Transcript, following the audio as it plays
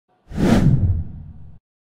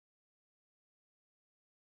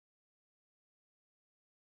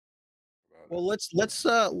Well,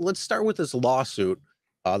 let's start with this lawsuit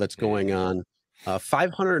that's going on.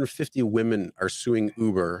 550 women are suing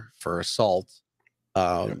Uber for assault.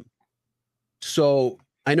 Yep. So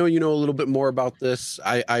I know you know a little bit more about this.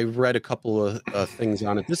 I read a couple of things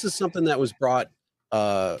on it. This is something that was brought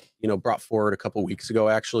forward a couple weeks ago,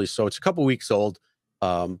 actually. So it's a couple weeks old.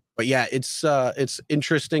 But yeah, it's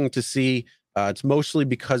interesting to see. It's mostly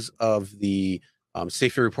because of the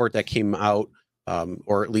safety report that came out,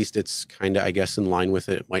 or at least it's kind of, I guess, in line with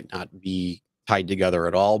it. It might not be tied together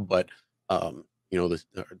at all, but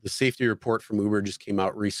the safety report from Uber just came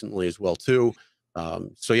out recently as well too.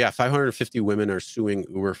 So yeah, 550 women are suing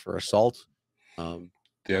Uber for assault. Um,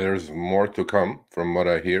 Yeah, there's more to come from what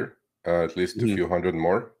I hear, at least a mhm. few hundred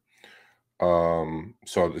more.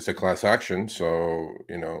 So it's a class action. So,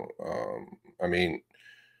 I mean,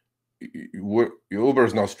 Uber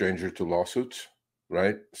is no stranger to lawsuits,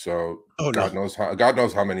 right? So Oh no, God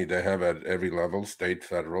knows how many they have at every level, state,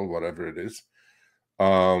 federal, whatever it is. But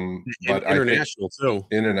I think international too.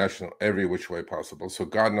 international, every which way possible. So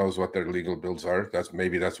God knows what their legal bills are. That's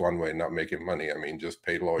one way, not making money. I mean, just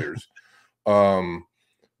pay lawyers. Um,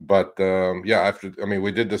 but yeah,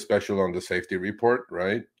 we did the special on the safety report,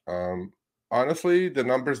 right? Honestly, the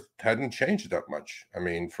numbers hadn't changed that much. I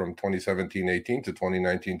mean, from 2017-18 to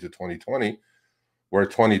 2019 to 2020, where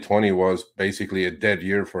 2020 was basically a dead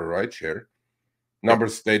year for rideshare, Yep.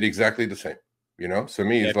 numbers stayed exactly the same. So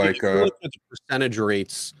me, Yeah, it's if like, you look at the percentage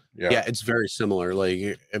rates, yeah, yeah, it's very similar, like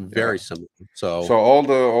yeah. very similar. So So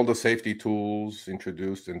all the safety tools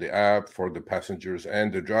introduced in the app for the passengers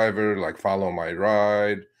and the driver, like follow my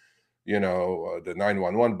ride, the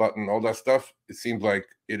 911 button, all that stuff. It seems like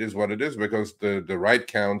it is what it is because the ride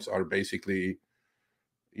counts are basically,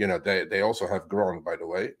 they also have grown, by the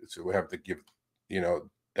way. So we have to give,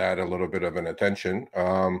 that a little bit of an attention.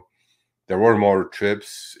 There were more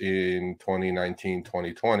trips in 2019,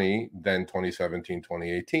 2020 than 2017,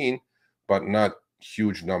 2018, but not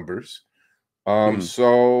huge numbers. mhm.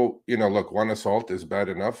 So, look, one assault is bad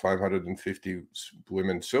enough, 550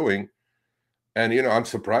 women suing. And, I'm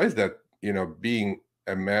surprised that, being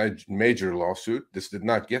a major lawsuit, this did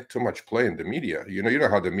not get too much play in the media. You know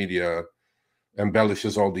how the media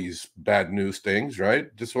embellishes all these bad news things,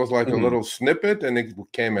 right? This was like a Mhm. little snippet and it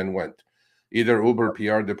came and went. Either Uber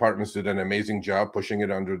PR departments did an amazing job pushing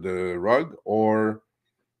it under the rug, or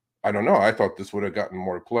I don't know. I thought this would have gotten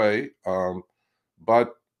more play. But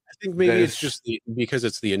I think maybe it's this, just because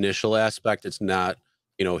it's the initial aspect. It's not,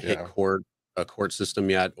 hit yeah. a court system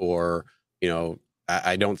yet, or you know,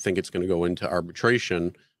 I don't think it's going to go into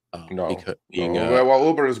arbitration. No, Because being no. Well,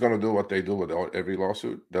 Uber is going to do what they do with every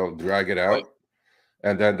lawsuit. They'll drag it right. out,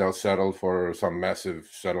 and then they'll settle for some massive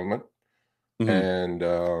settlement. Mhm. And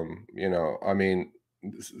I mean,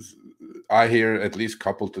 I hear at least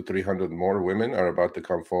couple to 300 more women are about to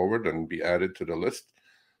come forward and be added to the list.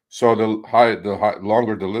 So the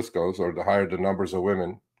longer the list goes, or the higher the numbers of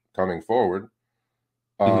women coming forward.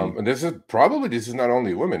 Mhm. And this is not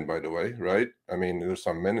only women, by the way, right? I mean, there's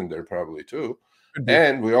some men in there probably too. Could be.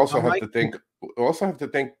 And we also have My to think,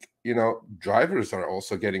 drivers are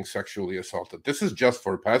also getting sexually assaulted. This is just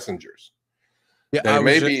for passengers. Yeah, There I was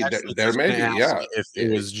may just be, actually there just may gonna be, ask yeah, if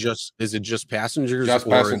it was just is it just passengers just or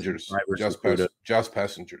is the passengers, drivers included? just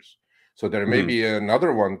passengers. So there may Mhm. be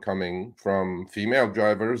another one coming from female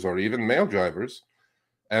drivers or even male drivers,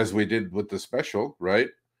 as we did with the special, right?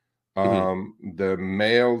 Mhm. The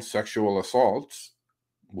male sexual assaults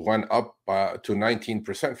went up to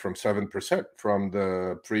 19% from 7% from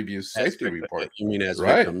the previous As safety report, you mean as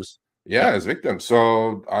right? victims? Yeah, Yep. as victims.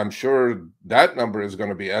 So I'm sure that number is going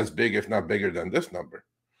to be as big, if not bigger than this number. Mhm.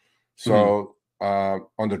 So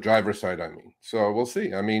on the driver's side, I mean. So we'll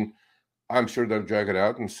see. I mean, I'm sure they'll drag it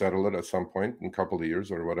out and settle it at some point in a couple of years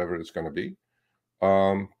or whatever it's going to be.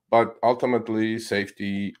 But ultimately,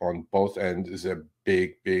 safety on both ends is a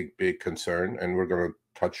big, big, big concern, and we're going to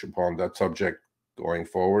touch upon that subject going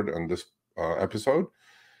forward on this episode.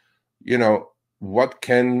 You know, what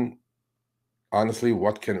can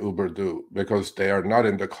what can Uber do? Because they are not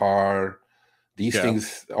in the car. These Yeah.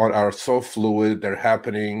 things are so fluid. They're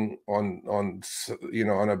happening on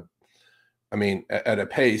a, I mean, at a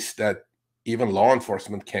pace that even law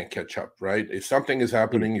enforcement can't catch up, right? If something is Mhm.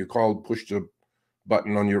 happening, push the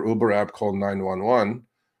button on your Uber app, call 911.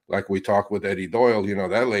 Like we talked with Eddie Doyle,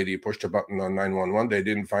 that lady pushed a button on 911. They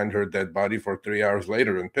didn't find her dead body for 3 hours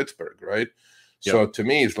later in Pittsburgh, right? Yep. So to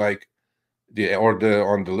me, it's like on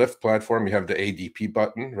the Lyft platform, you have the ADP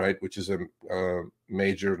button, right, which is a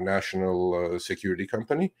major national security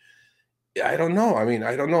company. I don't know. I mean,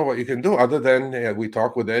 I don't know what you can do other than we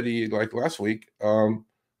talked with Eddie like last week.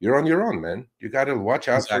 you're on your own, man. You got to watch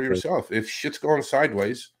out for yourself. If shit's going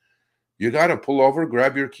sideways, you got to pull over,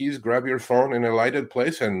 grab your keys, grab your phone in a lighted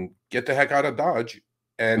place, and get the heck out of Dodge,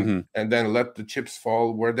 and then let the chips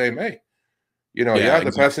fall where they may. You know,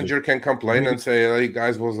 the passenger can complain and say, "Hey,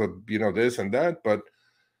 guys, was a this and that," but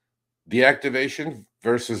deactivation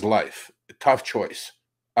versus life, tough choice.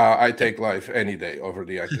 I take life any day over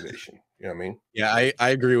deactivation. You know what I mean? Yeah, I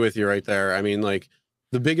agree with you right there. I mean, like,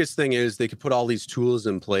 the biggest thing is they could put all these tools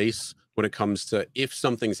in place when it comes to if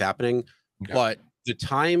something's happening, but the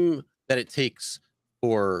time that it takes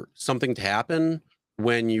for something to happen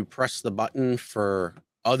when you press the button for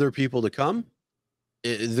other people to come,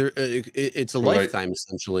 it's a lifetime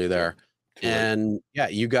essentially there. And yeah,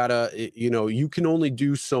 you gotta, you can only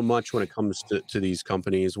do so much when it comes to these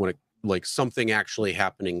companies when it like something actually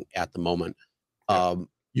happening at the moment.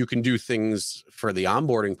 You can do things for the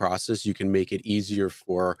onboarding process. You can make it easier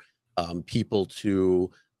for people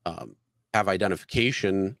to have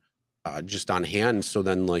identification just on hand. So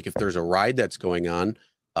then, like, if there's a ride that's going on,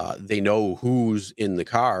 they know who's in the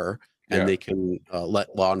car and they can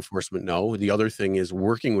let law enforcement know. The other thing is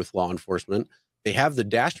working with law enforcement. They have the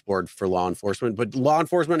dashboard for law enforcement, but law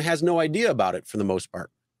enforcement has no idea about it for the most part.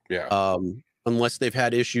 Unless they've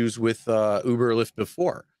had issues with Uber or Lyft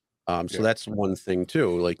before. So that's one thing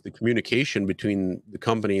too. Like, the communication between the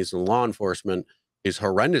companies and law enforcement is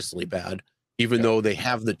horrendously bad, even though they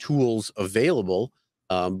have the tools available.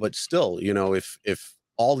 But still, if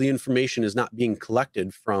all the information is not being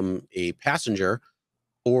collected from a passenger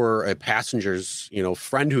or a passenger's,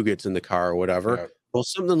 friend who gets in the car or whatever, well,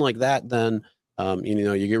 something like that, then,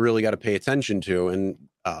 you really got to pay attention to. And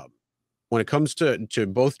when it comes to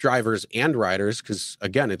both drivers and riders, because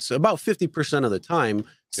again, it's about 50% of the time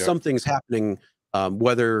something's happening,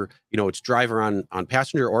 whether it's driver on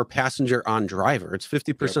passenger or passenger on driver. It's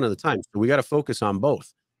 50% of the time. So we got to focus on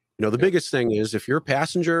both. The biggest thing is, if you're a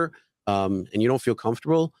passenger and you don't feel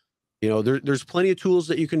comfortable, there's plenty of tools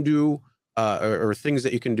that you can do or things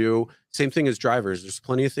that you can do. Same thing as drivers. There's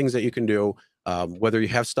plenty of things that you can do, whether you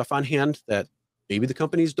have stuff on hand that maybe the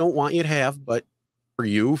companies don't want you to have, but for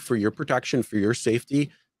you, for your protection, for your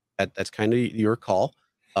safety, that's kind of your call.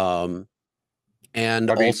 And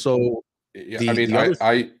also,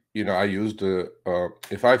 I use the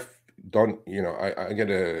if I've done, I get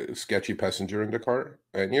a sketchy passenger in the car,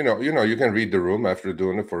 and you can read the room after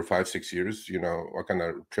doing it for 5-6 years, what kind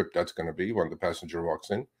of trip that's going to be when the passenger walks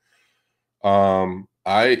in.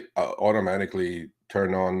 I automatically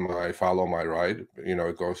turn on my follow my ride.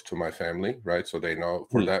 It goes to my family, right? So they know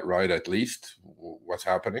for that ride at least what's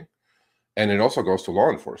happening. And it also goes to law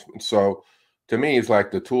enforcement. So to me, it's like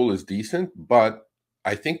the tool is decent, but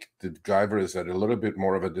I think the driver is at a little bit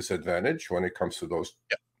more of a disadvantage when it comes to those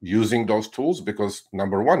using those tools, because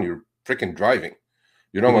number one, you're freaking driving.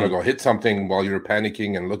 You don't want to go hit something while you're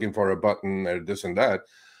panicking and looking for a button or this and that.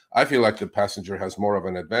 I feel like the passenger has more of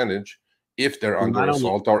an advantage if they're under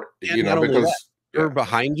assault, or because you're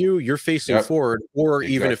behind you, you're facing forward, or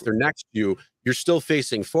even if they're next to you, you're still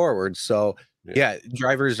facing forward. So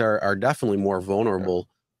drivers are definitely more vulnerable.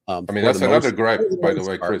 I mean, that's another gripe, by the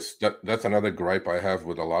way, Chris. That's another gripe I have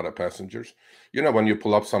with a lot of passengers. When you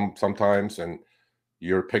pull up sometimes and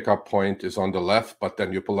your pickup point is on the left, but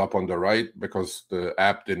then you pull up on the right because the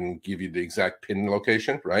app didn't give you the exact pin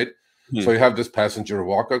location, right? So you have this passenger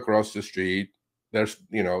walk across the street, there's,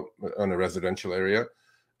 on a residential area,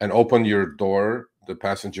 and open your door, the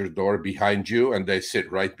passenger door behind you, and they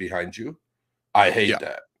sit right behind you. I hate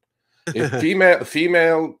that. If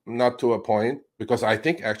female, not to a point, because I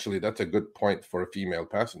think actually that's a good point for female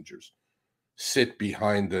passengers. Sit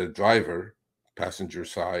behind the driver passenger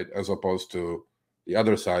side as opposed to the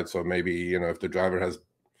other side. So maybe, if the driver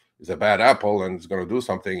is a bad apple and is going to do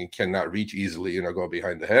something, he cannot reach easily, go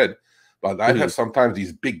behind the head. But I have sometimes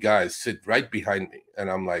these big guys sit right behind me, and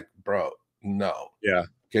I'm like, bro, no. Yeah.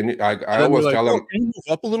 Can you? I always tell them, can you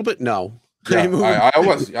move up a little bit. No. I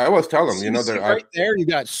always tell them, right there, you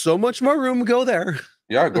got so much more room. Go there.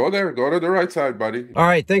 Yeah, go there. Go to the right side, buddy. All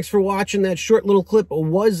right, thanks for watching. That short little clip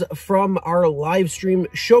was from our live stream,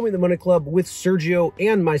 Show Me the Money Club with Sergio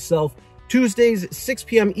and myself, Tuesdays, 6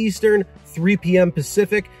 p.m. Eastern, 3 p.m.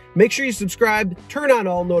 Pacific. Make sure you subscribe, turn on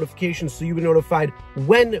all notifications so you'll be notified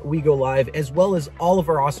when we go live, as well as all of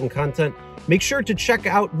our awesome content. Make sure to check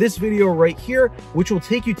out this video right here, which will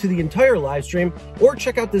take you to the entire live stream, or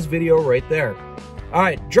check out this video right there. All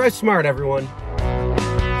right, drive smart, everyone.